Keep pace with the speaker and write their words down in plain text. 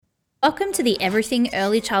Welcome to the Everything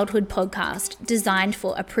Early Childhood podcast, designed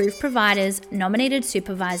for approved providers, nominated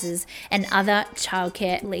supervisors, and other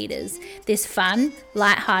childcare leaders. This fun,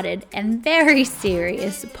 lighthearted, and very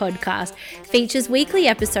serious podcast features weekly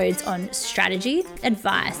episodes on strategy,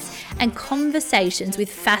 advice, and conversations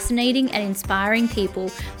with fascinating and inspiring people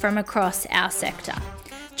from across our sector.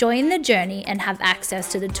 Join the journey and have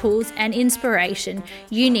access to the tools and inspiration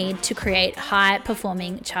you need to create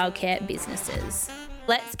high-performing childcare businesses.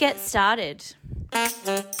 Let's get started.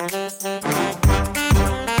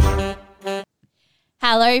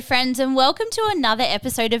 Hello friends, and welcome to another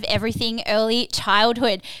episode of Everything Early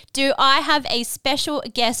Childhood. Do I have a special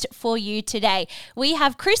guest for you today? We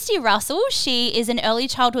have Kristy Russell. She is an early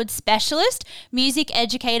childhood specialist, music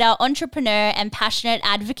educator, entrepreneur, and passionate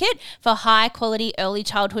advocate for high quality early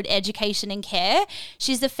childhood education and care.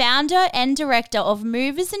 She's the founder and director of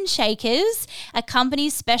Movers and Shakers, a company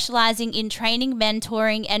specializing in training,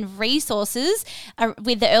 mentoring, and resources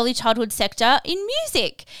with the early childhood sector in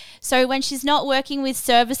music. So when she's not working with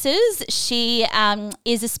services, she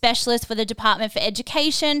is a specialist for the Department for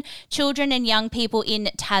Education, Children and Young People in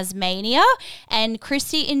Tasmania. And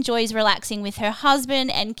Kristy enjoys relaxing with her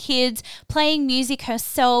husband and kids, playing music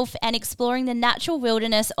herself, and exploring the natural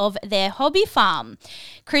wilderness of their hobby farm.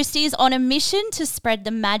 Kristy is on a mission to spread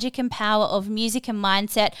the magic and power of music and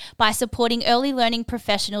mindset by supporting early learning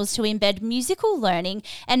professionals to embed musical learning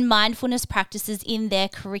and mindfulness practices in their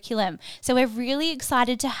curriculum. So we're really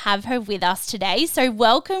excited to have her with us today. So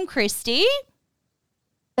welcome, Kristy.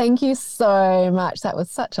 Thank you so much. That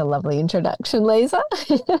was such a lovely introduction, Lisa.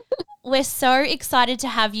 We're so excited to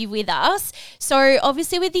have you with us. So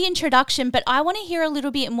obviously with the introduction, but I want to hear a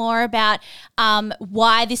little bit more about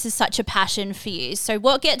why this is such a passion for you. So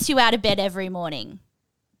what gets you out of bed every morning?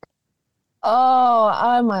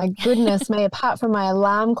 Oh my goodness me. Apart from my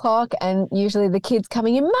alarm clock and usually the kids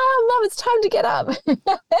coming in, Mum, it's time to get up.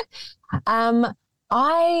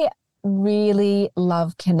 I really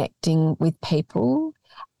love connecting with people.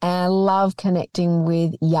 And I love connecting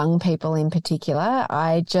with young people in particular.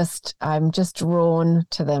 I'm just drawn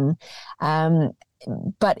to them.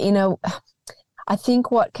 But I think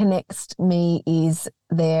what connects me is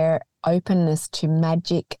their openness to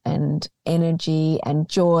magic and energy and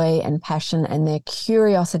joy and passion and their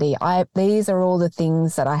curiosity. These are all the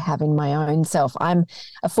things that I have in my own self. I'm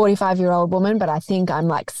a 45-year-old woman, but I think I'm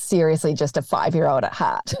like seriously just a 5-year-old at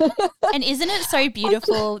heart. And isn't it so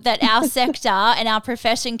beautiful that our sector and our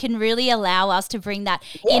profession can really allow us to bring that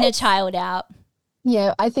inner child out?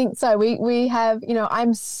 Yeah, I think so. We have,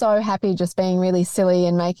 I'm so happy just being really silly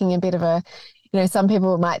and making a bit of a, some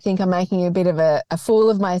people might think I'm making a bit of a fool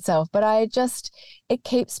of myself, but it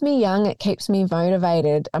keeps me young. It keeps me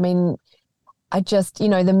motivated. I mean,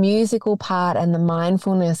 the musical part and the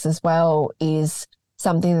mindfulness as well is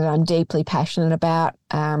something that I'm deeply passionate about,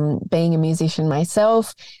 being a musician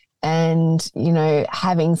myself and,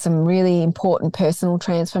 having some really important personal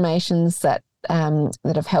transformations that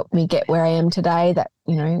have helped me get where I am today that,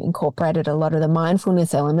 incorporated a lot of the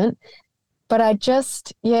mindfulness element. But I'm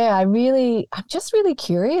just really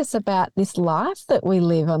curious about this life that we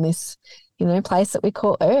live on this, place that we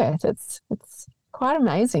call Earth. It's quite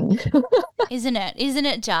amazing. Isn't it? Isn't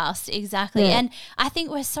it just? Exactly. Yeah. And I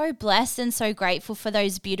think we're so blessed and so grateful for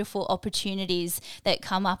those beautiful opportunities that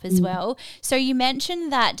come up as well. So you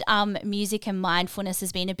mentioned that music and mindfulness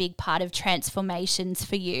has been a big part of transformations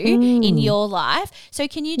for you in your life. So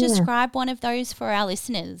can you describe one of those for our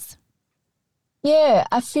listeners? Yeah,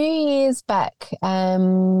 a few years back, I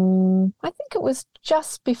think it was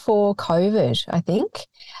just before COVID, I think,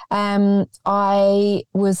 I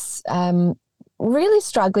was really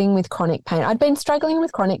struggling with chronic pain. I'd been struggling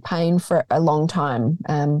with chronic pain for a long time,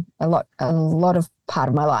 a lot of part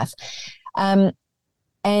of my life.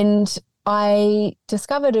 And I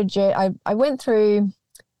discovered I went through,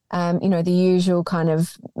 the usual kind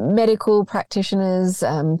of medical practitioners,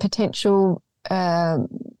 potential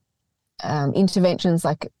interventions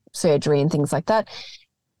like surgery and things like that.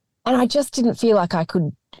 And I just didn't feel like I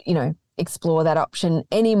could, explore that option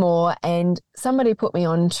anymore. And somebody put me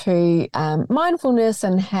on to mindfulness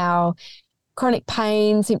and how chronic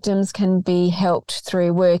pain symptoms can be helped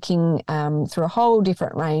through working through a whole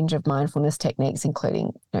different range of mindfulness techniques,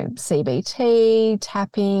 including CBT,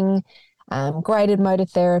 tapping, graded motor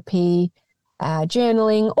therapy,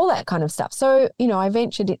 journaling, all that kind of stuff. So, I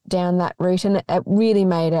ventured down that route and it really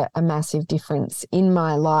made a massive difference in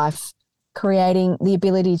my life, creating the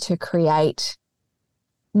ability to create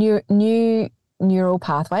new neural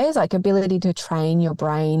pathways, like ability to train your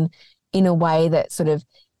brain in a way that sort of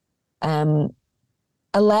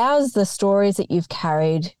allows the stories that you've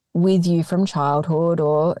carried with you from childhood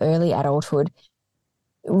or early adulthood,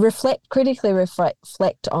 critically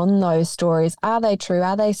reflect on those stories. Are they true?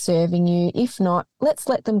 Are they serving you? If not, let's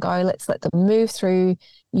let them go. Let's let them move through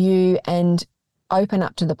you and open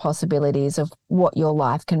up to the possibilities of what your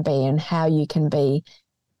life can be and how you can be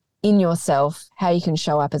in yourself, how you can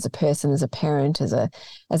show up as a person, as a parent, as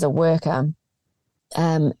a worker.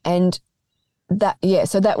 And that,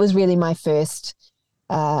 so that was really my first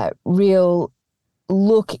real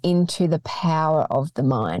look into the power of the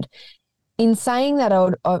mind. In saying that,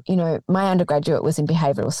 my undergraduate was in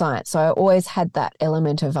behavioural science, so I always had that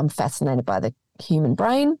element of I'm fascinated by the human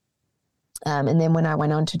brain. And then when I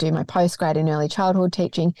went on to do my postgrad in early childhood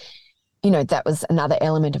teaching, that was another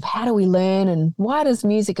element of how do we learn and why does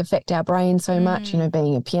music affect our brain so much,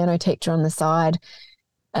 being a piano teacher on the side.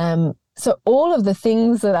 So all of the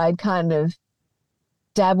things that I'd kind of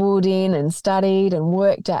dabbled in and studied and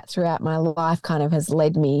worked at throughout my life kind of has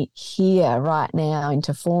led me here right now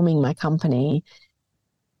into forming my company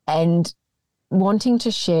and wanting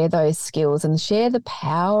to share those skills and share the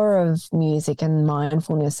power of music and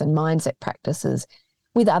mindfulness and mindset practices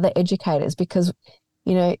with other educators, because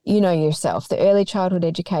you know yourself, the early childhood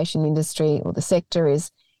education industry or the sector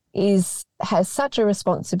has such a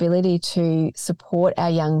responsibility to support our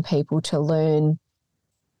young people to learn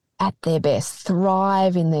at their best,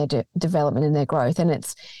 thrive in their development and their growth. And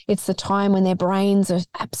it's the time when their brains are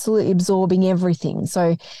absolutely absorbing everything.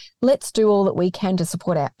 So let's do all that we can to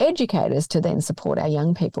support our educators to then support our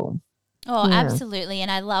young people. Oh, yeah. Absolutely.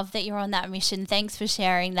 And I love that you're on that mission. Thanks for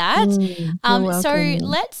sharing that. You're welcome. So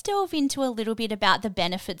let's delve into a little bit about the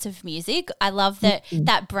benefits of music. I love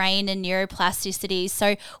that brain and neuroplasticity.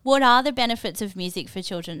 So what are the benefits of music for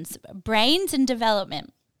children's brains and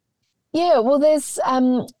development? Yeah, well, there's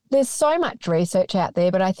so much research out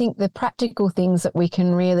there, but I think the practical things that we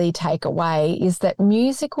can really take away is that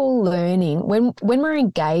musical learning, when we're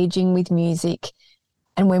engaging with music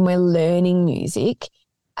and when we're learning music,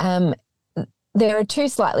 there are two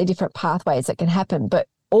slightly different pathways that can happen, but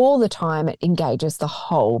all the time it engages the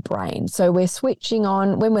whole brain. So we're switching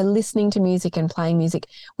on, when we're listening to music and playing music,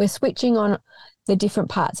 we're switching on the different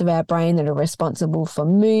parts of our brain that are responsible for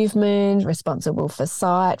movement, responsible for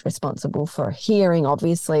sight, responsible for hearing,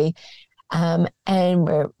 obviously. And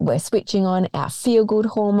we're switching on our feel-good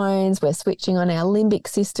hormones. We're switching on our limbic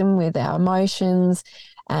system with our emotions.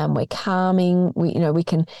 We're calming. We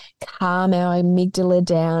can calm our amygdala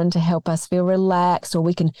down to help us feel relaxed, or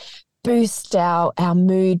we can boost our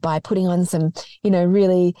mood by putting on some,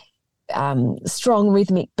 really strong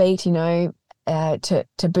rhythmic beat,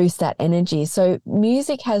 to boost that energy. So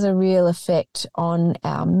music has a real effect on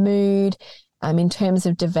our mood. In terms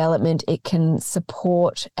of development, it can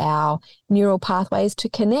support our neural pathways to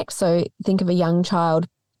connect. So think of a young child.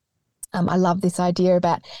 I love this idea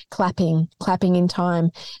about clapping in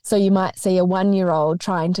time. So you might see a 1-year-old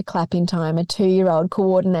trying to clap in time, a 2-year-old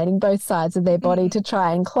coordinating both sides of their body to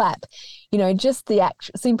try and clap. Just the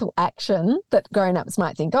simple action that grown-ups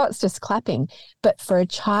might think, oh, it's just clapping. But for a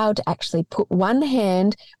child to actually put one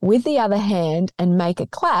hand with the other hand and make a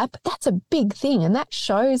clap, that's a big thing. And that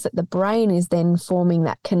shows that the brain is then forming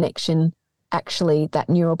that connection, actually that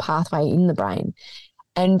neural pathway in the brain.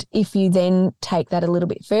 And if you then take that a little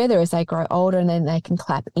bit further as they grow older, and then they can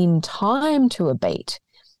clap in time to a beat,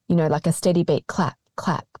 like a steady beat, clap,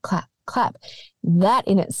 clap, clap, clap. That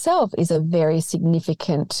in itself is a very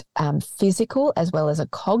significant physical as well as a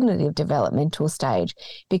cognitive developmental stage,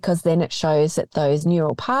 because then it shows that those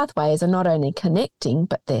neural pathways are not only connecting,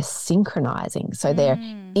 but they're synchronizing. So they're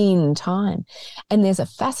in time. And there's a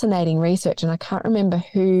fascinating research, and I can't remember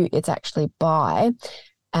who it's actually by.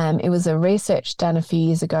 It was a research done a few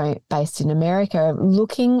years ago based in America,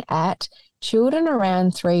 looking at children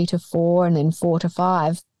around 3 to 4 and then 4 to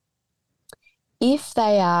 5. If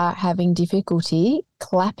they are having difficulty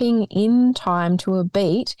clapping in time to a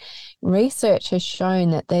beat, research has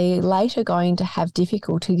shown that they're later going to have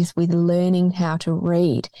difficulties with learning how to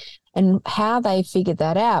read. And how they figured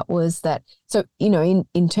that out was that, so,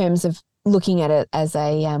 in terms of looking at it as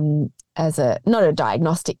a not a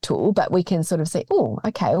diagnostic tool, but we can sort of say, oh,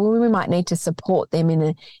 okay, well, we might need to support them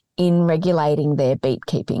in regulating their beat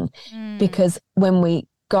keeping, because when we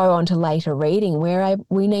go on to later reading,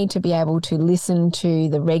 we need to be able to listen to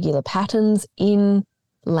the regular patterns in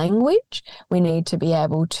language. We need to be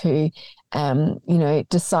able to,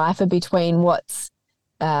 decipher between what's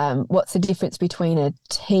the difference between a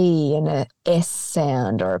T and a S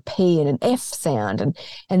sound, or a P and an F sound,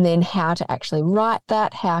 and then how to actually write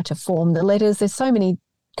that, how to form the letters. There's so many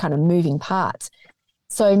kind of moving parts.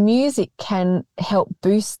 So music can help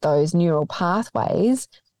boost those neural pathways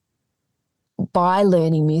by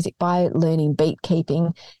learning music, by learning beat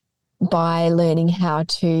keeping, by learning how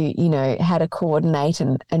to, how to coordinate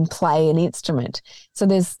and play an instrument. So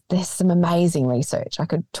there's some amazing research. I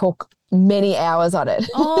could talk many hours on it.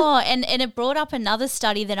 Oh, and it brought up another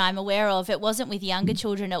study that I'm aware of. It wasn't with younger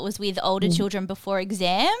children, it was with older children before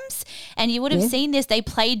exams. And you would have seen this. They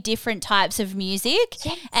played different types of music,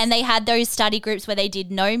 and they had those study groups where they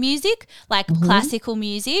did no music, like classical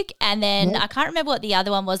music. And then I can't remember what the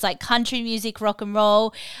other one was, like country music, rock and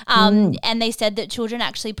roll. And they said that children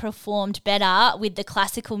actually performed better with the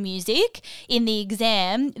classical music in the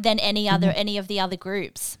exam than any of the other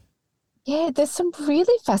groups. Yeah, there's some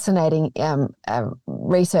really fascinating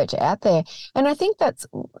research out there. And I think that's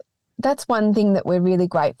one thing that we're really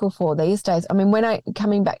grateful for these days. I mean,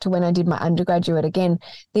 coming back to when I did my undergraduate again,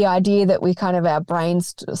 the idea that our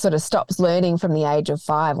brains sort of stops learning from the age of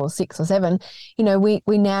 5 or 6 or 7, we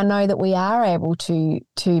now know that we are able to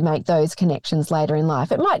make those connections later in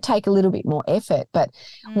life. It might take a little bit more effort, but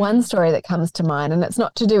one story that comes to mind, and it's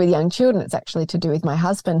not to do with young children, it's actually to do with my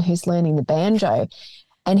husband who's learning the banjo.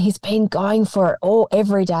 And he's been going for it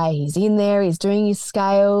every day. He's in there, he's doing his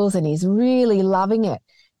scales, and he's really loving it.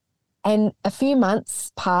 And a few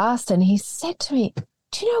months passed, and he said to me,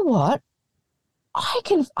 "Do you know what?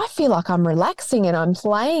 I feel like I'm relaxing and I'm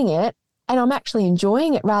playing it, and I'm actually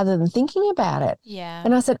enjoying it rather than thinking about it." Yeah.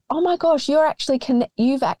 And I said, "Oh my gosh,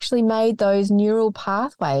 you've actually made those neural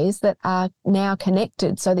pathways that are now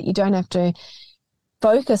connected, so that you don't have to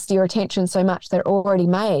focus your attention so much they're already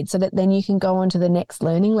made, so that then you can go on to the next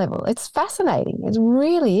learning level." It's fascinating. It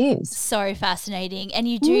really is. So fascinating. And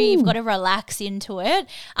you've got to relax into it.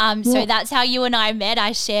 So that's how you and I met.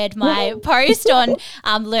 I shared my post on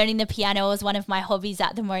learning the piano as one of my hobbies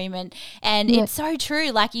at the moment. And it's so true.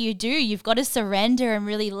 Like you've got to surrender and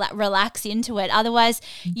really relax into it. Otherwise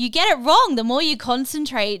you get it wrong. The more you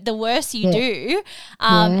concentrate, the worse you do.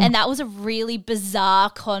 And that was a really bizarre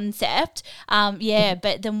concept.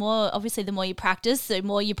 But the more you practice, the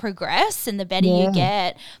more you progress and the better you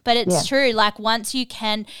get. But it's true. Like once you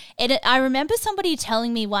can, I remember somebody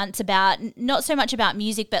telling me once about, not so much about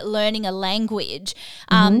music, but learning a language.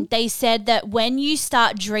 They said that when you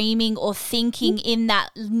start dreaming or thinking in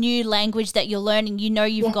that new language that you're learning,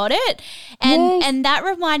 you've got it. And that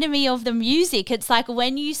reminded me of the music. It's like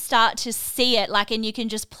when you start to see it, like, and you can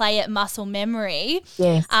just play it muscle memory,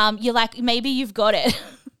 you're like, maybe you've got it.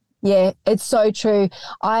 Yeah, it's so true.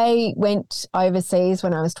 I went overseas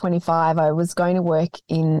when I was 25. I was going to work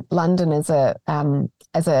in London as a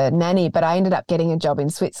nanny, but I ended up getting a job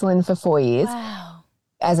in Switzerland for 4 years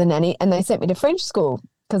as a nanny, and they sent me to French school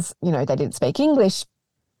because, they didn't speak English.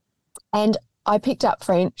 And I picked up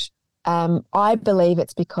French. I believe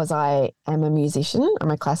it's because I am a musician.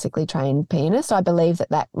 I'm a classically trained pianist. I believe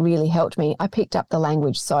that really helped me. I picked up the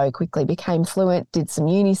language so quickly, became fluent, did some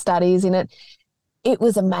uni studies in it. It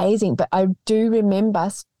was amazing, but I do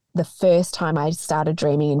remember the first time I started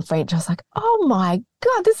dreaming in French, I was like, "Oh my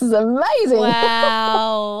God, this is amazing."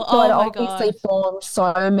 Wow. So it obviously formed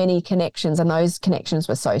so many connections, and those connections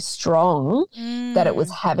were so strong that it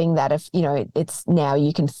was having that, it's now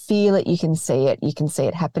you can feel it, you can see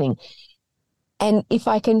it happening. And if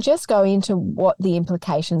I can just go into what the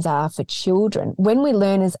implications are for children, when we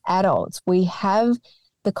learn as adults, we have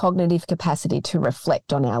the cognitive capacity to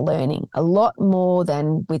reflect on our learning a lot more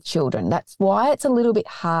than with children. That's why it's a little bit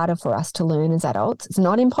harder for us to learn as adults. It's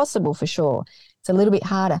not impossible for sure. It's a little bit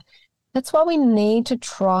harder. That's why we need to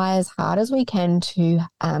try as hard as we can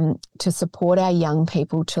to support our young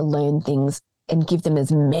people to learn things and give them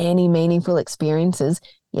as many meaningful experiences,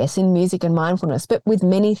 yes, in music and mindfulness, but with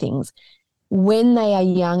many things when they are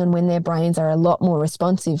young and when their brains are a lot more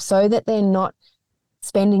responsive, so that they're not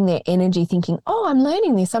spending their energy thinking, "Oh, I'm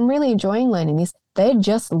learning this. I'm really enjoying learning this." They're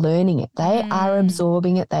just learning it. They are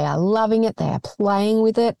absorbing it. They are loving it. They are playing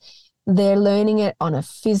with it. They're learning it on a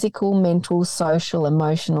physical, mental, social,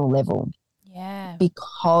 emotional level. Yeah.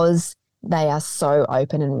 Because they are so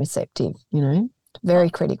open and receptive, Very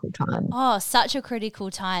critical time. Oh, such a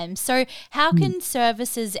critical time. So how can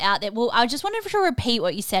services out there, well, I just wanted to repeat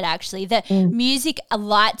what you said actually, that music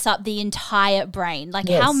lights up the entire brain. Like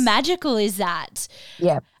how magical is that?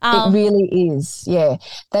 Yeah, it really is. Yeah.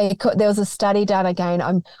 There was a study done again.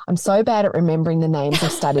 I'm so bad at remembering the names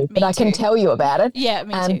of studies, but I can tell you about it. Yeah,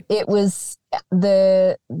 me too. It was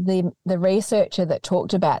the researcher that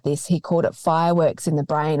talked about this. He called it fireworks in the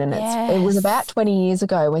brain, and it was about 20 years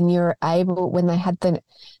ago when they had the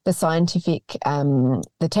scientific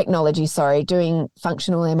the technology, doing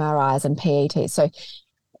functional MRIs and PET. So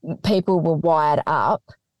people were wired up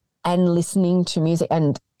and listening to music,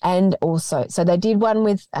 and also so they did one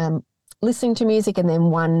with listening to music and then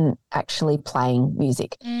one actually playing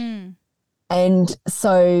music. Mm. And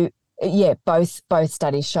so, yeah, both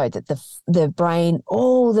studies showed that the brain,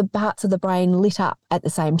 all the parts of the brain lit up at the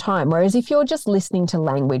same time. Whereas if you're just listening to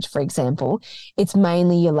language, for example, it's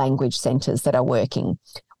mainly your language centers that are working.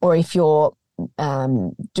 Or if you're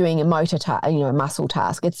doing a muscle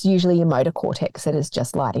task, it's usually your motor cortex that is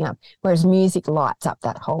just lighting up. Whereas music lights up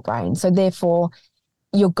that whole brain. So therefore,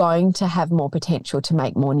 you're going to have more potential to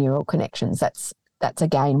make more neural connections. That's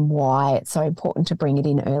again why it's so important to bring it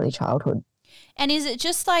in early childhood. And is it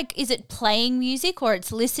just like, is it playing music or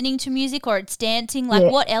it's listening to music or it's dancing?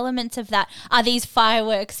 Like what elements of that are these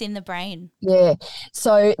fireworks in the brain? Yeah.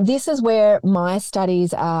 So this is where my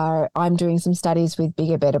studies are. I'm doing some studies with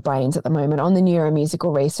Bigger, Better Brains at the moment on the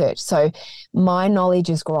neuromusical research. So my knowledge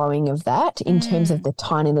is growing of that in terms of the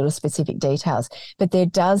tiny little specific details. But there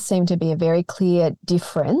does seem to be a very clear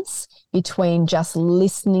difference between just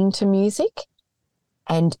listening to music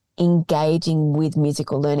and engaging with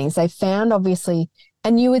musical learnings. They found obviously,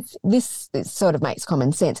 and this sort of makes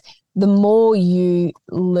common sense, the more you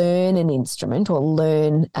learn an instrument or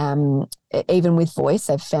learn, even with voice,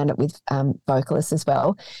 they've found it with vocalists as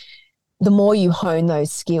well, the more you hone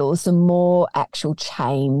those skills, the more actual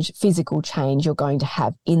change, physical change you're going to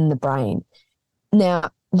have in the brain.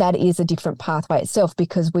 Now, that is a different pathway itself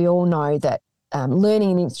because we all know that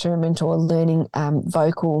learning an instrument or learning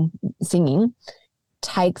vocal singing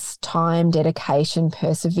takes time, dedication,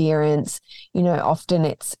 perseverance. Often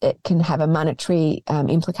it can have a monetary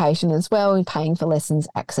implication as well in paying for lessons,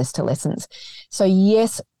 access to lessons. So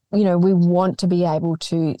yes, we want to be able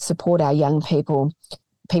to support our young people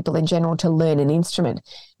in general to learn an instrument.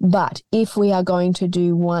 But if we are going to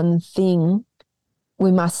do one thing,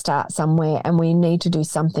 we must start somewhere and we need to do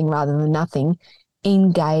something rather than nothing.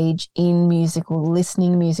 Engage in musical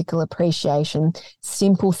listening, musical appreciation,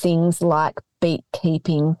 simple things like beat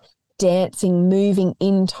keeping, dancing, moving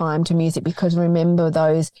in time to music, because remember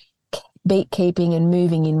those beat keeping and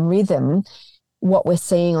moving in rhythm, what we're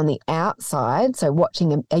seeing on the outside, so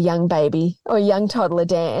watching a young baby or a young toddler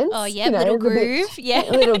dance. Oh, yeah, little groove.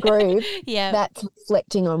 Little groove. Yeah. That's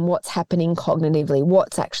reflecting on what's happening cognitively,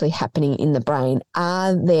 what's actually happening in the brain.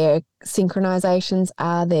 Are there synchronizations?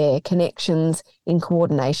 Are there connections in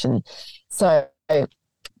coordination? So,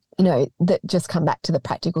 that just come back to the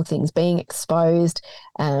practical things, being exposed,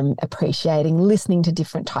 appreciating, listening to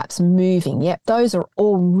different types, moving. Yep, those are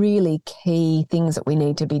all really key things that we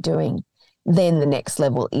need to be doing. Then the next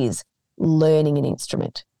level is learning an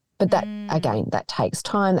instrument. But that, again, that takes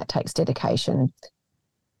time, that takes dedication.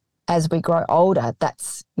 As we grow older,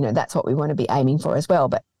 that's what we want to be aiming for as well.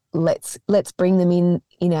 But let's bring them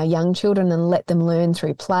in our young children and let them learn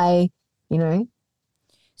through play,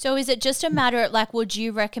 So is it just a matter of would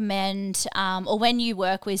you recommend, or when you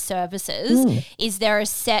work with services, is there a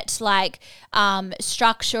set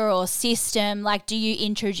structure or system? Do you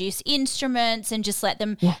introduce instruments and just let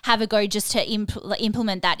them have a go just to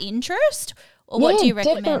implement that interest? Or what do you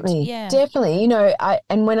recommend? Definitely.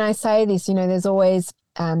 And when I say this, there's always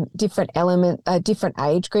different different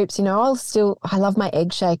age groups. I love my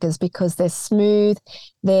egg shakers because they're smooth.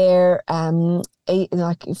 They're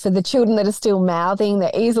for the children that are still mouthing,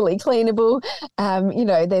 they're easily cleanable.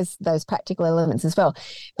 There's those practical elements as well.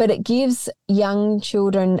 But it gives young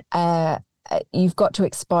children, you've got to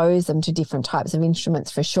expose them to different types of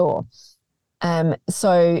instruments for sure.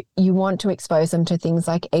 So you want to expose them to things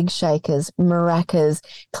like egg shakers, maracas,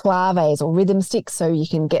 claves or rhythm sticks so you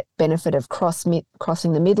can get benefit of crossing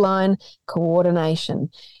the midline, coordination.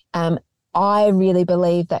 I really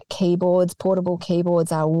believe that portable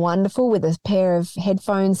keyboards are wonderful with a pair of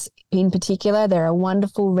headphones in particular. They're a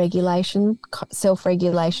wonderful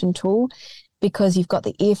self-regulation tool because you've got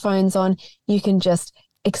the earphones on. You can just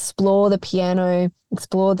explore the piano,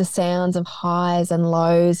 explore the sounds of highs and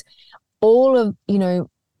lows. All of,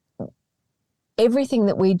 everything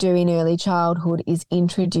that we do in early childhood is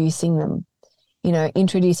introducing them,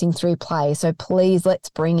 introducing through play. So please, let's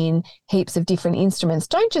bring in heaps of different instruments.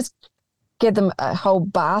 Don't just get them a whole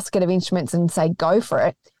basket of instruments and say, go for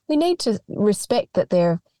it. We need to respect that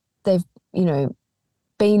they've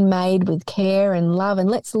been made with care and love, and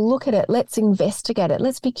let's look at it. Let's investigate it.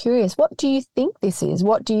 Let's be curious. What do you think this is?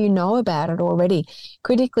 What do you know about it already?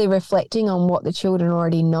 Critically reflecting on what the children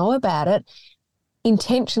already know about it,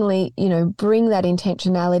 intentionally, bring that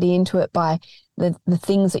intentionality into it by the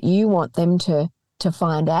things that you want them to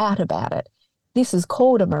find out about it. This is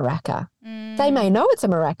called a maraca. They may know it's a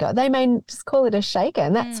maraca. They may just call it a shaker,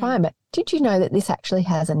 and that's fine. But did you know that this actually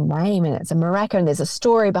has a name and it's a maraca and there's a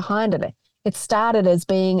story behind it? it started as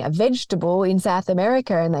being a vegetable in South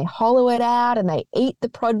America, and they hollow it out and they eat the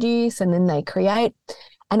produce, and then they create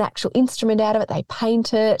an actual instrument out of it. They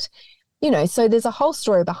paint it, so there's a whole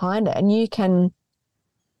story behind it, and you can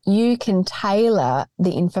tailor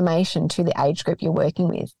the information to the age group you're working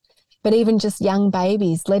with. But even just young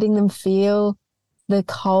babies, letting them feel the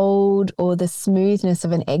cold or the smoothness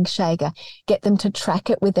of an egg shaker, get them to track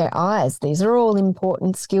it with their eyes. These are all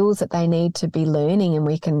important skills that they need to be learning, and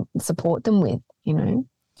we can support them with.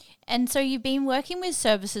 And so you've been working with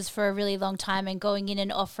services for a really long time and going in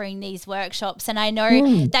and offering these workshops. And I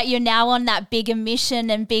know that you're now on that bigger mission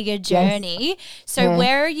and bigger journey. Yes. So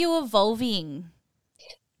where are you evolving?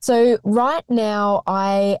 So right now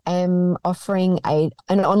I am offering an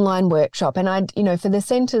online workshop, and for the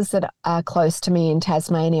centres that are close to me in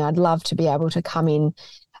Tasmania, I'd love to be able to come in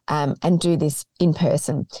and do this in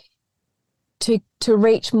person. To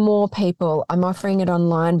reach more people, I'm offering it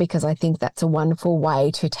online because I think that's a wonderful way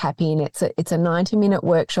to tap in. It's a 90-minute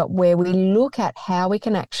workshop where we look at how we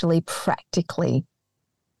can actually practically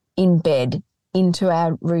embed into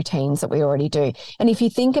our routines that we already do. And if you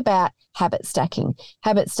think about habit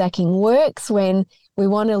stacking works when we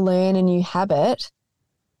want to learn a new habit.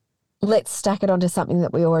 Let's stack it onto something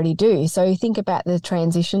that we already do. So you think about the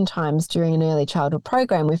transition times during an early childhood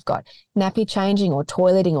program. We've got nappy changing or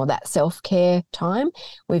toileting or that self-care time.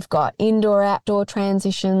 We've got indoor-outdoor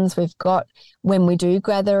transitions. We've got when we do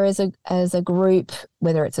gather as a group,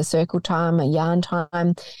 whether it's a circle time, a yarn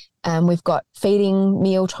time. We've got feeding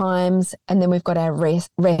meal times, and then we've got our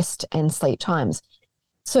rest and sleep times.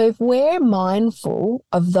 So if we're mindful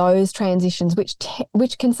of those transitions,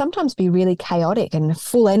 which can sometimes be really chaotic and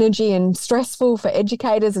full energy and stressful for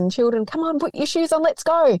educators and children, come on, put your shoes on, let's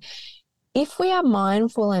go. If we are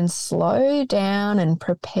mindful and slow down and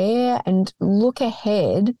prepare and look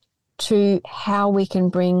ahead to how we can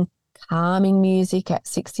bring calming music at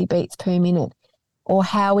 60 beats per minute, or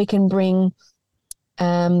how we can bring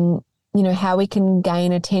how we can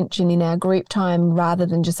gain attention in our group time rather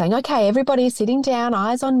than just saying, okay, everybody is sitting down,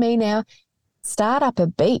 eyes on me now. Start up a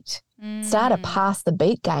beat. Start a pass the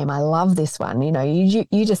beat game. I love this one.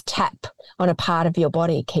 You just tap on a part of your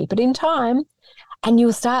body, keep it in time, and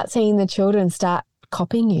you'll start seeing the children start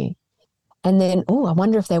copying you. And then, I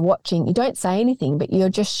wonder if they're watching. You don't say anything, but you're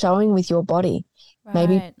just showing with your body. Right.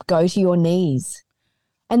 Maybe go to your knees.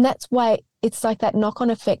 And that's why it's like that knock-on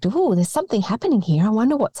effect of, there's something happening here. I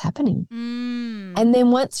wonder what's happening. And then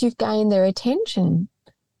once you've gained their attention,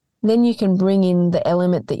 then you can bring in the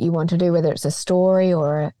element that you want to do, whether it's a story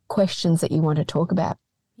or questions that you want to talk about.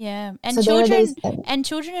 Yeah, and so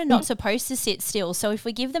children are not supposed to sit still. So if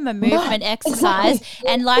we give them a movement exercise, exactly.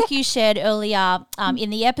 And like you shared earlier in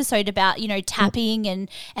the episode about tapping and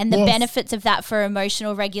the benefits of that for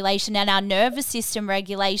emotional regulation and our nervous system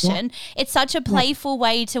regulation, it's such a playful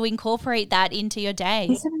way to incorporate that into your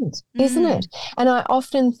day, Isn't it? And I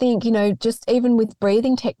often think just even with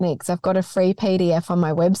breathing techniques, I've got a free PDF on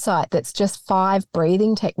my website that's just 5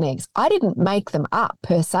 breathing techniques. I didn't make them up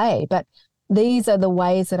per se, but these are the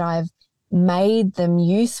ways that I've made them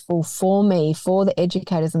useful for me, for the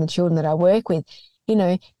educators and the children that I work with.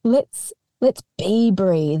 Let's bee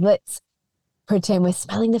breathe. Let's pretend we're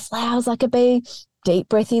smelling the flowers like a bee. Deep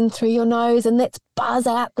breath in through your nose, and let's buzz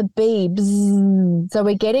out the bee. Bzz. So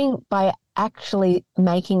we're getting, by actually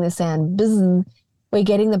making the sound bzz, we're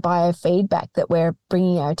getting the biofeedback that we're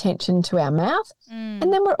bringing our attention to our mouth.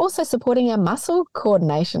 And then we're also supporting our muscle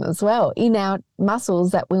coordination as well in our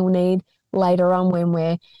muscles that we'll need later on when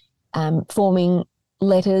we're forming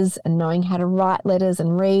letters and knowing how to write letters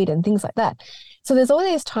and read and things like that. So there's all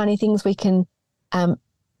these tiny things we can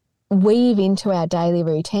weave into our daily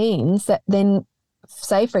routines that then,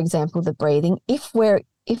 say, for example, the breathing, if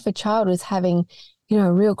a child is having, a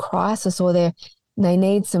real crisis or they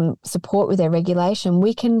need some support with their regulation,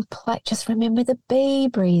 we can just remember the bee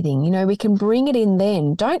breathing. We can bring it in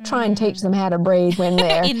then. Don't try and teach them how to breathe when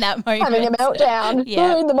they're in that moment, having a meltdown.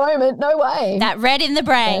 Yeah. In the moment, no way. That red in the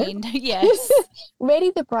brain, yes.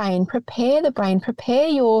 Ready the brain, prepare the brain, prepare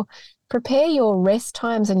your rest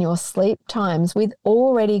times and your sleep times with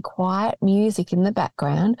already quiet music in the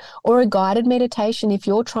background, or a guided meditation if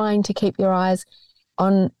you're trying to keep your eyes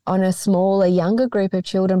on a smaller, younger group of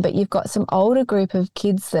children, but you've got some older group of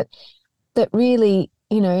kids that really,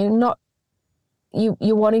 you're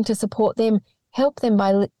wanting to support them, help them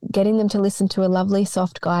by getting them to listen to a lovely,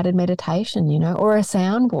 soft guided meditation, or a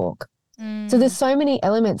sound walk. So there's so many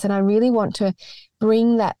elements, and I really want to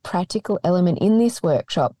bring that practical element in this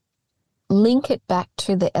workshop link it back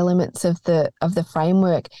to the elements of the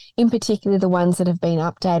framework, in particular the ones that have been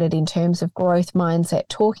updated in terms of growth mindset,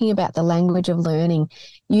 talking about the language of learning,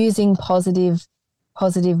 using positive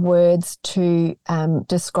words to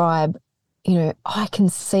describe, I can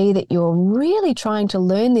see that you're really trying to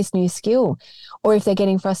learn this new skill. Or if they're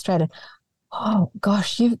getting frustrated, oh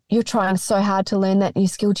gosh, you're trying so hard to learn that new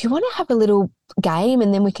skill. Do you want to have a little game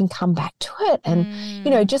and then we can come back to it? And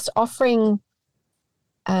just offering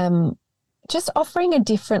a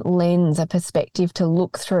different lens, a perspective to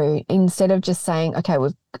look through, instead of just saying, okay,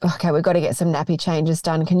 we've got to get some nappy changes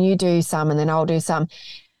done. Can you do some and then I'll do some?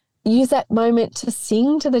 Use that moment to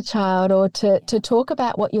sing to the child or to talk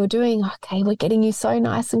about what you're doing. Okay, we're getting you so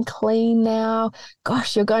nice and clean now.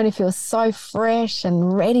 Gosh, you're going to feel so fresh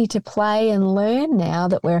and ready to play and learn now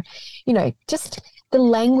that we're, just the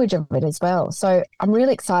language of it as well. So I'm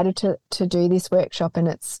really excited to do this workshop, and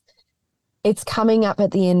it's coming up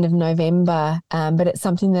at the end of November, but it's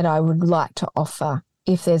something that I would like to offer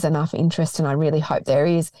if there's enough interest, and I really hope there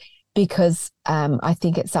is, because I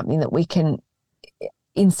think it's something that we can,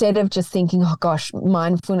 instead of just thinking, oh gosh,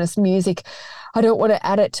 mindfulness music, I don't want to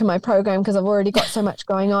add it to my program because I've already got so much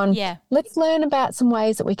going on. Yeah. Let's learn about some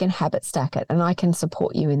ways that we can habit stack it, and I can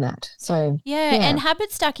support you in that. So yeah. And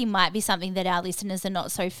habit stacking might be something that our listeners are not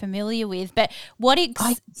so familiar with, but what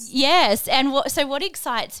excites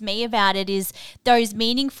me about it is those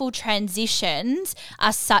meaningful transitions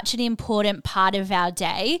are such an important part of our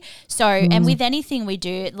day. So and with anything we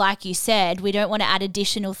do, like you said, we don't want to add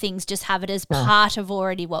additional things, just have it as part of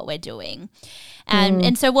already what we're doing.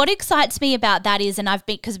 And so what excites me about that is, and I've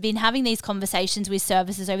been having these conversations with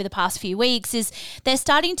services over the past few weeks, is they're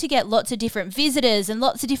starting to get lots of different visitors and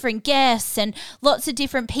lots of different guests and lots of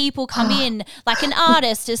different people come in, like an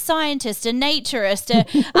artist, a scientist, a naturist,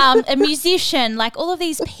 a musician, like all of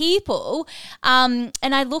these people. And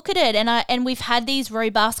I look at it and we've had these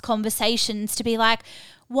robust conversations to be like,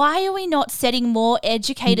 why are we not setting more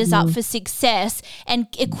educators up for success and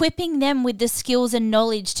equipping them with the skills and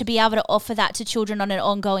knowledge to be able to offer that to children on an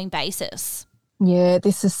ongoing basis? Yeah,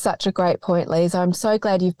 this is such a great point, Lisa. I'm so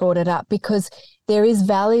glad you've brought it up, because there is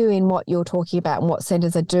value in what you're talking about and what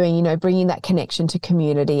centres are doing, bringing that connection to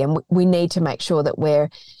community. And we need to make sure that we're,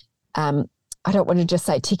 I don't want to just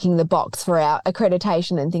say ticking the box for our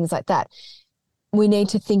accreditation and things like that. We need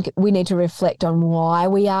to reflect on why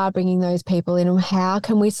we are bringing those people in and how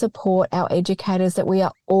can we support our educators that we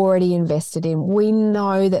are already invested in. We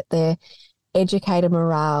know that their educator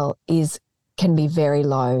morale can be very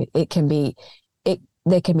low. There can be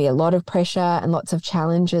a lot of pressure and lots of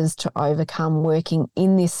challenges to overcome working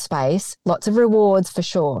in this space, lots of rewards for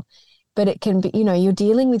sure, but it can be, you're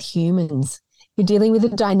dealing with humans. You're dealing with the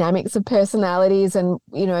dynamics of personalities and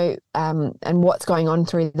what's going on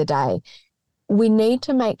through the day. We need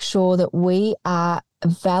to make sure that we are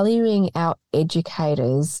valuing our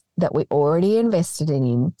educators that we already invested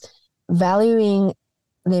in, valuing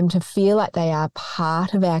them to feel like they are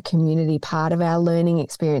part of our community, part of our learning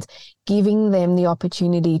experience, giving them the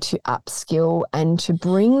opportunity to upskill and to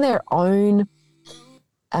bring their own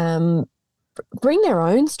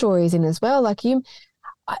stories in as well. Like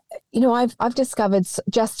I've discovered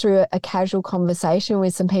just through a casual conversation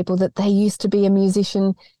with some people that they used to be a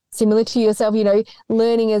musician similar to yourself,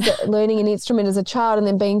 learning an instrument as a child and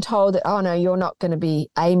then being told that, oh no, you're not going to be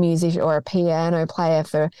a musician or a piano player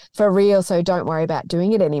for real, so don't worry about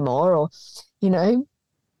doing it anymore. Or,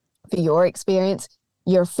 for your experience,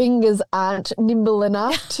 your fingers aren't nimble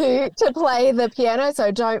enough to play the piano,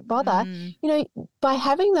 so don't bother.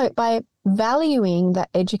 By valuing that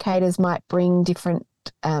educators might bring different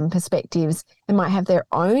perspectives and might have their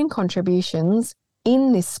own contributions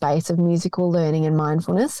in this space of musical learning and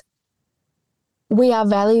mindfulness, we are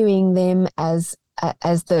valuing them as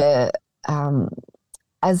the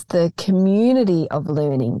community of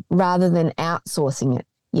learning rather than outsourcing it.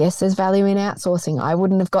 Yes, there's value in outsourcing. I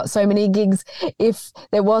wouldn't have got so many gigs if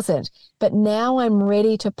there wasn't. But now I'm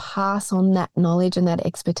ready to pass on that knowledge and that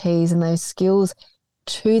expertise and those skills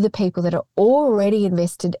to the people that are already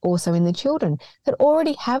invested also in the children, that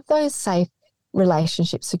already have those safe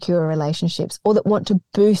relationships, secure relationships, or that want to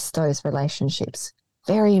boost those relationships.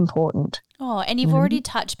 Very important. Oh, and you've already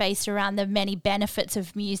touched base around the many benefits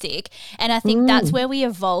of music. And I think that's where we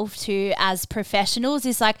evolve to as professionals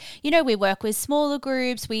is like, we work with smaller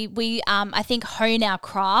groups. We I think, hone our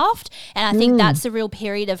craft. And I think that's the real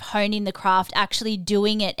period of honing the craft, actually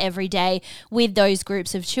doing it every day with those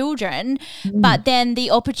groups of children. But then the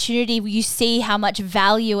opportunity, you see how much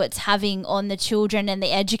value it's having on the children and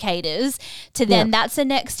the educators to then that's the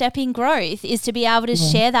next step in growth, is to be able to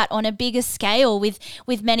share that on a bigger scale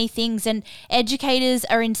with many things. And educators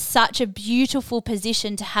are in such a beautiful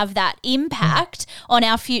position to have that impact on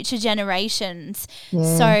our future generations.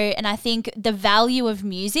 So, and I think the value of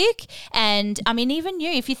music, and I mean, even you,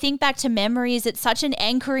 if you think back to memories, it's such an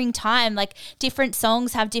anchoring time. Like different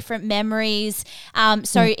songs have different memories.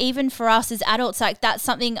 So even for us as adults, like that's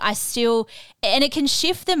something I still, and it can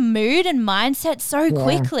shift the mood and mindset so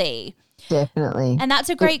quickly. Definitely. And that's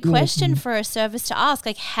a great question for a service to ask.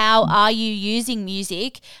 Like, how are you using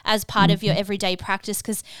music as part of your everyday practice?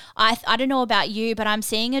 Because I don't know about you, but I'm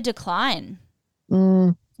seeing a decline.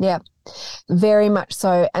 Yeah, very much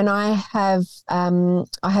so. And I have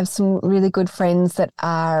some really good friends that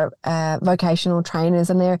are vocational trainers,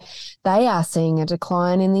 and they are seeing a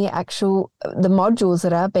decline in the modules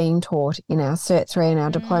that are being taught in our Cert 3 and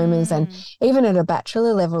our diplomas, and even at a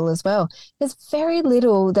bachelor level as well. There's very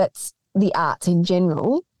little that's the arts in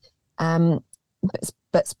general,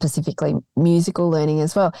 but specifically musical learning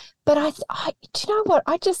as well. But I do you know what?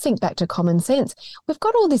 I just think back to common sense. We've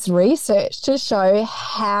got all this research to show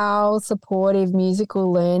how supportive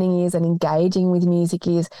musical learning is and engaging with music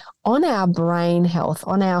is on our brain health,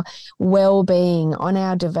 on our well-being, on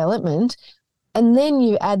our development. And then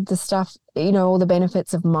you add the stuff, all the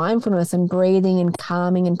benefits of mindfulness and breathing and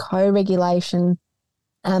calming and co-regulation,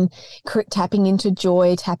 tapping into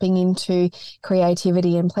joy, tapping into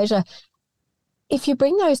creativity and pleasure. If you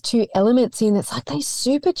bring those two elements in, it's like they can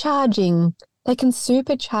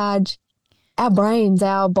supercharge our brains,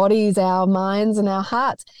 our bodies, our minds, and our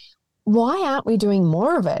hearts. Why aren't we doing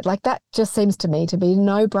more of it? Like that just seems to me to be a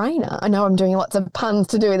no-brainer. I know I'm doing lots of puns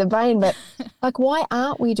to do with the brain, but like, why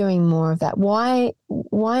aren't we doing more of that? Why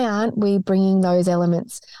aren't we bringing those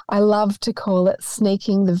elements? I love to call it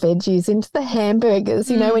sneaking the veggies into the hamburgers.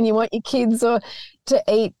 When you want your kids to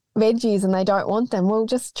eat veggies and they don't want them, well,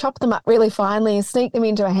 just chop them up really finely and sneak them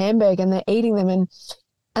into a hamburger and they're eating them.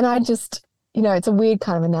 And I just, it's a weird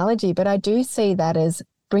kind of analogy, but I do see that as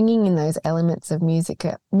bringing in those elements of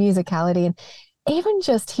musicality. And even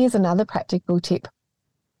just, here's another practical tip.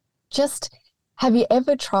 Just, have you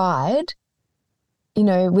ever tried,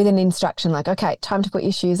 with an instruction like, okay, time to put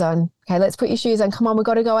your shoes on. Okay, let's put your shoes on. Come on, we've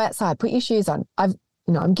got to go outside. Put your shoes on. I'm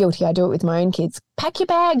guilty. I do it with my own kids. Pack your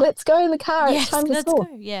bag. Let's go in the car. Yes, it's time for school.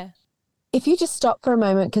 Go. Yeah. If you just stop for a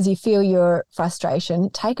moment because you feel your frustration,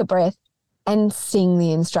 take a breath and sing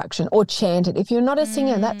the instruction or chant it. If you're not a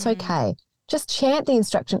singer, that's okay. Just chant the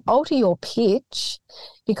instruction, alter your pitch,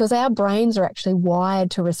 because our brains are actually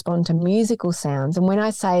wired to respond to musical sounds. And when I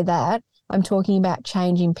say that, I'm talking about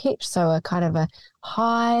changing pitch. So a kind of a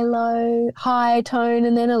high tone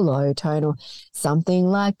and then a low tone, or something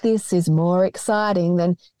like this is more exciting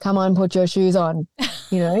than come on, put your shoes on,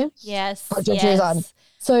 Yes. Put your shoes on.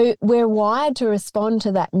 So we're wired to respond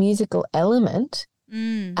to that musical element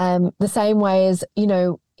the same way as,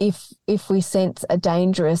 if we sense a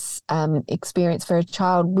dangerous experience for a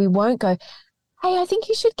child, we won't go, hey, I think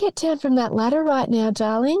you should get down from that ladder right now,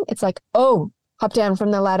 darling. It's like, oh, hop down from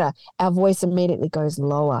the ladder. Our voice immediately goes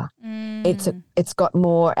lower. It's got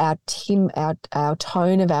more, our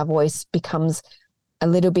tone of our voice becomes a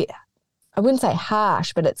little bit, I wouldn't say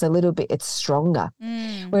harsh, but it's stronger.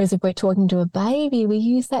 Whereas if we're talking to a baby, we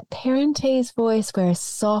use that parentese voice. We're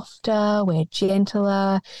softer, we're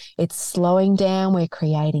gentler, it's slowing down, we're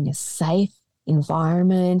creating a safe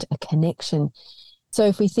environment, a connection. So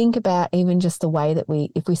if we think about even just the way that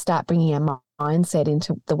if we start bringing our mindset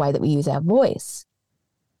into the way that we use our voice,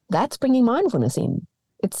 that's bringing mindfulness in.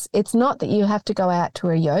 It's not that you have to go out to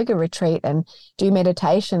a yoga retreat and do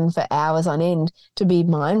meditation for hours on end to be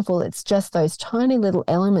mindful. It's just those tiny little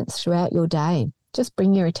elements throughout your day. Just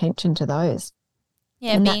bring your attention to those.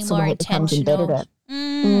 Yeah, and being more intentional.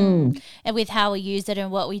 And with how we use it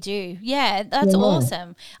and what we do. Yeah, that's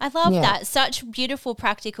awesome. I love that. Such beautiful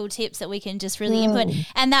practical tips that we can just really input.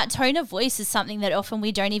 And that tone of voice is something that often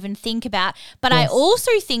we don't even think about. But I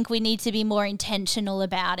also think we need to be more intentional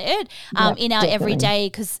about it in our everyday,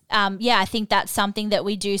 because, I think that's something that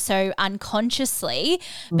we do so unconsciously.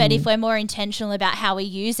 But if we're more intentional about how we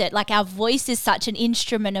use it, like our voice is such an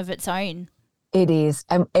instrument of its own. It is.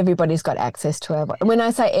 Everybody's got access to our voice. When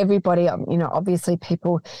I say everybody, obviously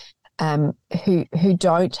people who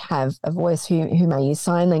don't have a voice, who may use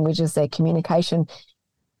sign language as their communication,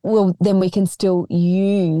 well, then we can still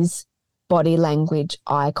use body language,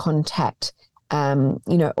 eye contact,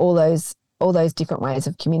 all those different ways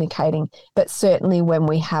of communicating. But certainly when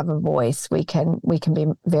we have a voice, we can be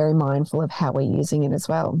very mindful of how we're using it as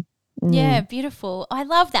well. Yeah, beautiful. I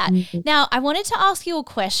love that. Mm. Now, I wanted to ask you a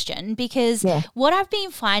question because Yeah. what I've been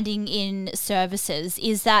finding in services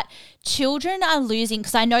is that children are losing,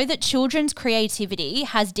 because I know that children's creativity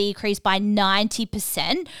has decreased by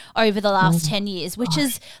 90% over the last 10 years, which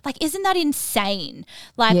is like, isn't that insane?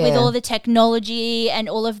 Like with Yeah. all the technology and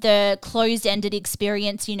all of the closed-ended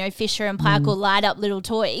experience, you know, Fisher and Paykel light up little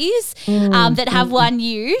toys that have one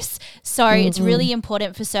use. So it's really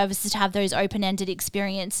important for services to have those open-ended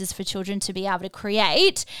experiences for children to be able to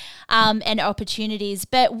create and opportunities.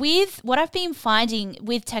 But with what I've been finding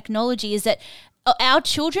with technology is that our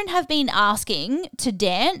children have been asking to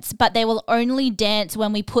dance, but they will only dance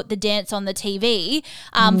when we put the dance on the TV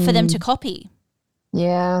for them to copy.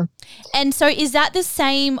 Yeah. And so is that the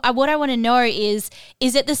same? What I want to know is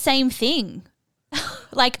it the same thing?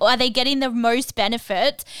 Like, are they getting the most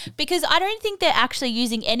benefit? Because I don't think they're actually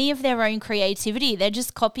using any of their own creativity. They're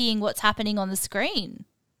just copying what's happening on the screen.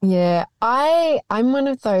 Yeah, I'm one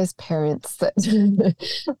of those parents that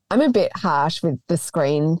I'm a bit harsh with the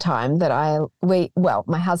screen time that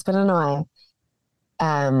my husband and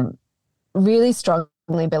I really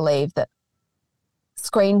strongly believe that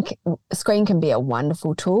screen can be a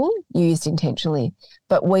wonderful tool used intentionally,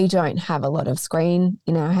 but we don't have a lot of screen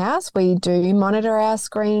in our house. We do monitor our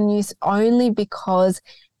screen use only because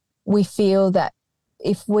we feel that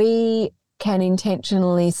if we can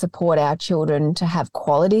intentionally support our children to have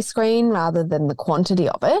quality screen rather than the quantity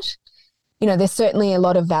of it, you know, there's certainly a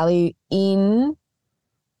lot of value in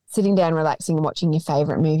sitting down, relaxing and watching your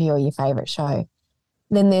favorite movie or your favorite show.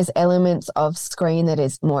 Then there's elements of screen that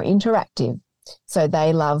is more interactive. So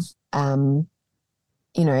they love, they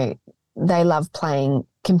love playing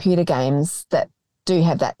computer games that do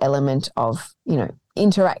have that element of,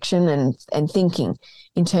 interaction and thinking.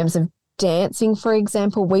 In terms of dancing, for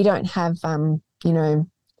example, we don't have,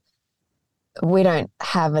 we don't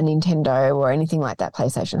have a Nintendo or anything like that,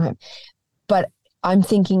 PlayStation home. But I'm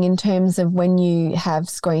thinking in terms of when you have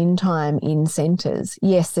screen time in centres,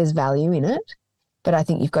 yes, there's value in it, but I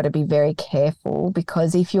think you've got to be very careful,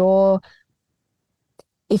 because if you're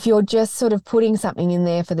just sort of putting something in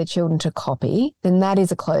there for the children to copy, then that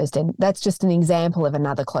is a closed end. That's just an example of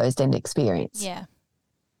another closed end experience. Yeah.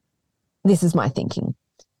 This is my thinking.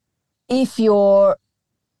 If you're,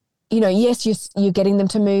 yes, you're getting them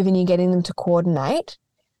to move and you're getting them to coordinate,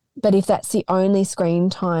 but if that's the only screen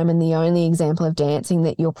time and the only example of dancing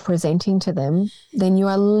that you're presenting to them, then you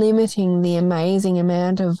are limiting the amazing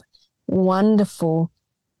amount of wonderful,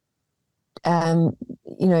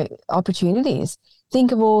 opportunities.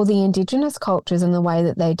 Think of all the Indigenous cultures and the way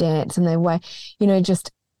that they dance and the way,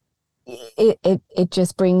 just it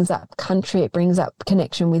just brings up country, it brings up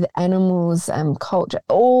connection with animals, culture,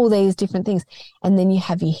 all these different things. And then you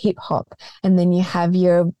have your hip hop, and then you have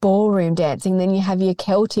your ballroom dancing, then you have your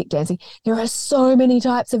Celtic dancing. There are so many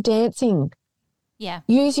types of dancing. Yeah.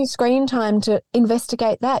 Use your screen time to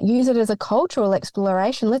investigate that. Use it as a cultural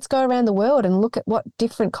exploration. Let's go around the world and look at what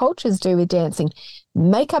different cultures do with dancing.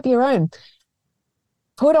 Make up your own.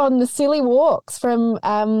 Put on the silly walks from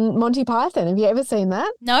Monty Python. Have you ever seen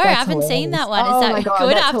that? No, I haven't seen that one. Is that my God, good?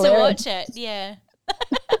 I that's have hilarious. to watch it. Yeah.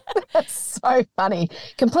 That's so funny.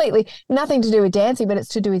 Completely nothing to do with dancing, but it's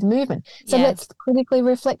to do with movement. So Yeah. let's critically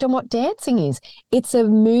reflect on what dancing is. It's a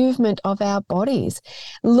movement of our bodies.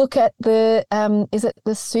 Look at the, is it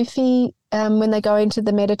the Sufi, when they go into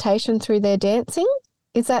the meditation through their dancing?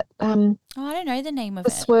 Is that Oh, I don't know the name of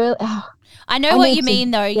the it. swirl? Oh, I know what you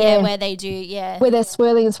mean though. Yeah, where they do. Yeah. where they're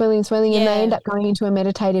swirling and swirling and swirling, and Yeah. they end up going into a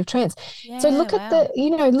meditative trance. Yeah, So look at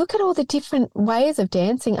look at all the different ways of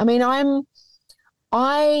dancing. I mean,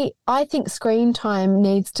 I think screen time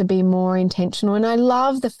needs to be more intentional, and I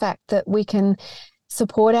love the fact that we can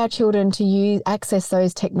support our children to access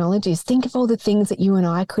those technologies. Think of all the things that you and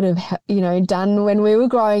I could have, done when we were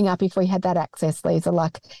growing up if we had that access, Lisa.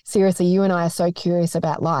 Like, seriously, you and I are so curious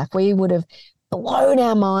about life. We would have blown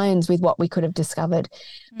our minds with what we could have discovered.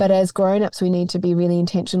 But as grown-ups, we need to be really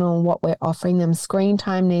intentional on what we're offering them. Screen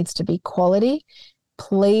time needs to be quality.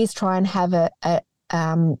 Please try and have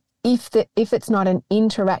if it's not an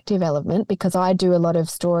interactive element, because I do a lot of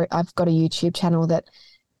I've got a YouTube channel that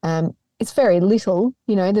it's very little,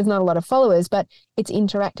 there's not a lot of followers, but it's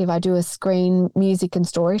interactive. I do a screen, music and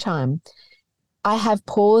story time. I have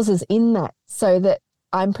pauses in that so that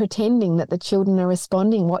I'm pretending that the children are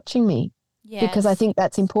responding, watching me. Yes. Because I think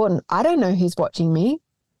that's important. I don't know who's watching me,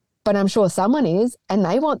 but I'm sure someone is, and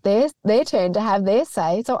they want their turn to have their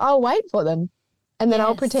say. So I'll wait for them, and then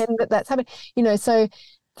I'll pretend that that's happening. So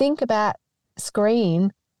think about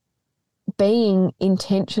screen being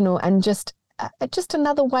intentional and just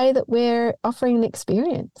another way that we're offering an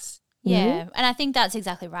experience. Yeah, and I think that's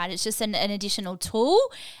exactly right. It's just an additional tool,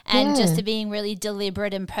 and just to being really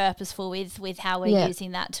deliberate and purposeful with how we're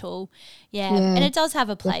using that tool. Yeah, and it does have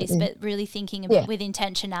a place, definitely. but really thinking with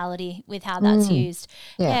intentionality with how that's used.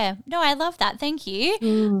 Yeah, no, I love that. Thank you.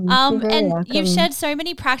 You're very And you've welcome. shared so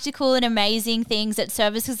many practical and amazing things that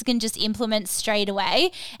services can just implement straight away,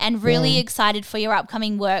 and really excited for your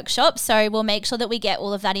upcoming workshop. So we'll make sure that we get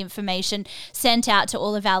all of that information sent out to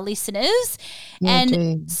all of our listeners.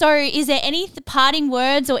 So is there any parting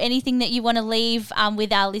words or anything that you want to leave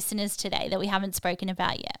with our listeners today that we haven't spoken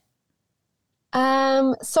about yet?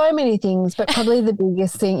 So many things, but probably the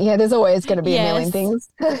biggest thing, there's always going to be a million things.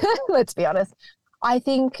 Let's be honest. I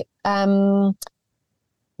think the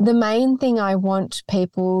main thing I want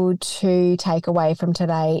people to take away from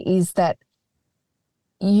today is that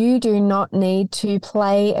you do not need to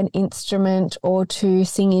play an instrument or to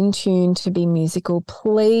sing in tune to be musical.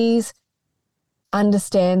 Please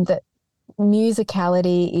understand that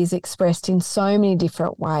musicality is expressed in so many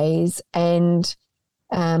different ways, and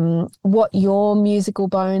what your musical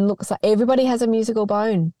bone looks like. Everybody has a musical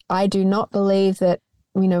bone. I do not believe that,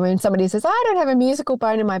 when somebody says, I don't have a musical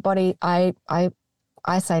bone in my body, I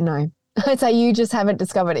say no. I say you just haven't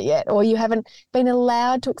discovered it yet, or you haven't been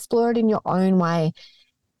allowed to explore it in your own way.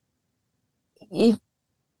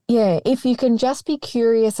 If you can just be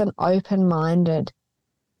curious and open-minded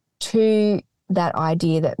to that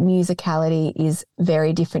idea that musicality is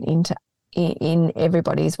very different in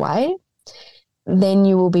everybody's way, then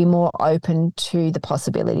you will be more open to the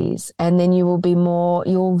possibilities, and then you'll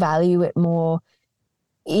value it more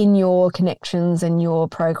in your connections and your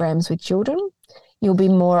programs with children. You'll be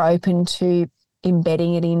more open to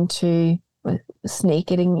embedding it into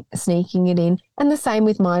sneaking it in. And the same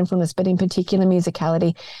with mindfulness, but in particular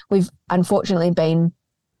musicality. We've unfortunately been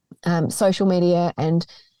social media and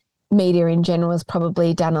media in general has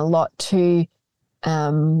probably done a lot to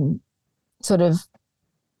sort of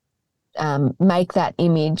make that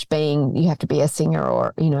image being you have to be a singer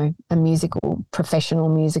or, a professional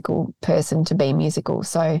musical person to be musical.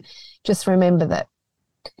 So just remember that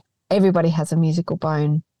everybody has a musical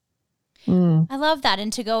bone. I love that,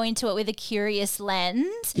 and to go into it with a curious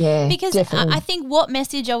lens. Yeah, because definitely. I think what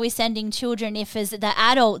message are we sending children if, as the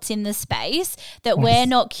adults in the space, that we're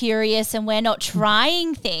not curious and we're not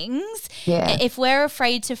trying things? If we're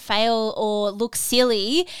afraid to fail or look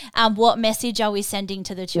silly, what message are we sending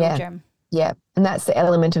to the children? Yeah, and that's the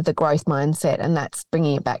element of the growth mindset, and that's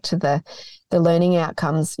bringing it back to the learning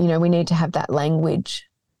outcomes. We need to have that language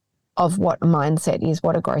of what a mindset is,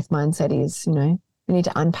 what a growth mindset is. We need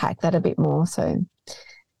to unpack that a bit more. So,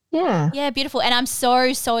 yeah. Yeah, beautiful. And I'm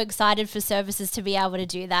so, so excited for services to be able to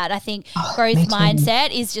do that. I think growth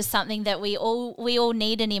mindset is just something that we all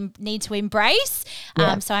need and need to embrace.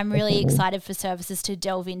 So I'm really excited for services to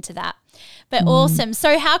delve into that. But awesome.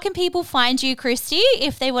 So how can people find you, Kristy,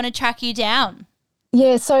 if they want to track you down?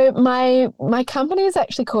 Yeah, so my company is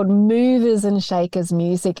actually called Movers and Shakers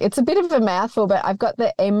Music. It's a bit of a mouthful, but I've got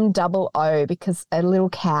the MOO because a little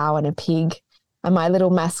cow and a pig are my little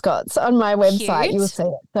mascots on my website. Cute. You'll see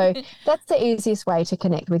it. So that's the easiest way to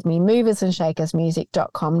connect with me,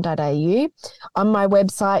 moversandshakersmusic.com.au. On my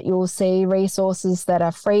website, you'll see resources that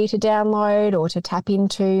are free to download or to tap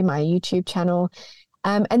into, my YouTube channel.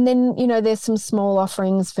 And then, there's some small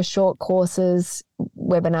offerings for short courses,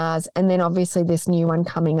 webinars, and then obviously this new one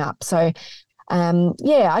coming up. So,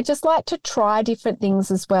 I just like to try different things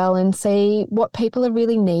as well and see what people are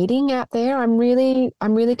really needing out there. I'm really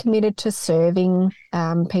committed to serving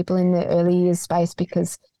people in the early years space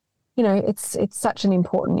because, it's such an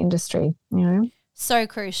important industry, So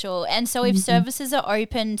crucial. And so if services are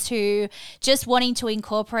open to just wanting to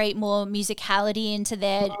incorporate more musicality into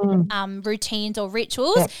their routines or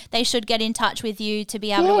rituals, they should get in touch with you to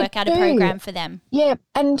be able to work out a program for them. Yeah.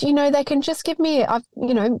 And, they can just give me,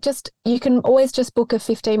 you can always just book a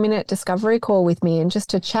 15-minute discovery call with me and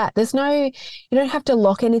just to chat. You don't have to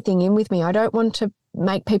lock anything in with me. I don't want to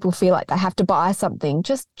make people feel like they have to buy something.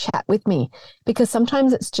 Just chat with me, because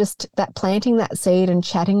sometimes it's just that planting that seed and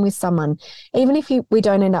chatting with someone. Even if we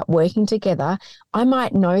don't end up working together, I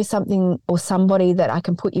might know something or somebody that I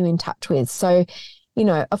can put you in touch with. So,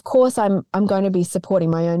 of course I'm going to be supporting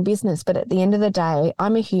my own business, but at the end of the day,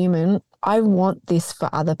 I'm a human. I want this for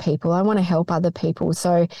other people. I want to help other people.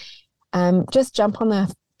 So just jump on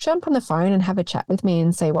the phone and have a chat with me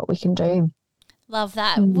and see what we can do. Love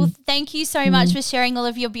that. Well, thank you so much for sharing all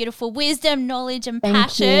of your beautiful wisdom, knowledge and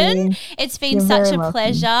passion. It's been such a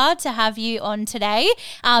pleasure to have you on today.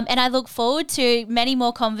 And I look forward to many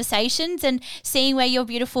more conversations and seeing where your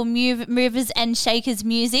beautiful movers and shakers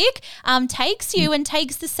music takes you and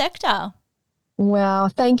takes the sector. Well,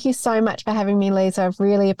 thank you so much for having me, Lisa. I've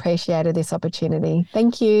really appreciated this opportunity.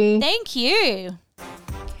 Thank you. Thank you.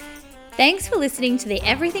 Thanks for listening to the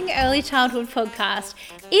Everything Early Childhood podcast.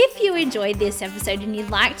 If you enjoyed this episode and you'd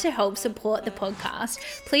like to help support the podcast,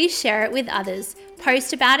 please share it with others,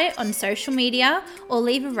 post about it on social media, or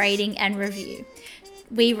leave a rating and review.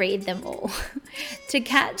 We read them all. To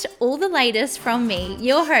catch all the latest from me,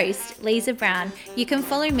 your host, Lisa Brown, you can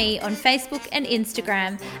follow me on Facebook and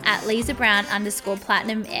Instagram at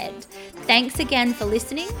LisaBrown_PlatinumEd. Thanks again for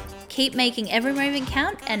listening. Keep making every moment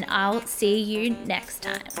count, and I'll see you next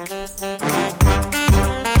time.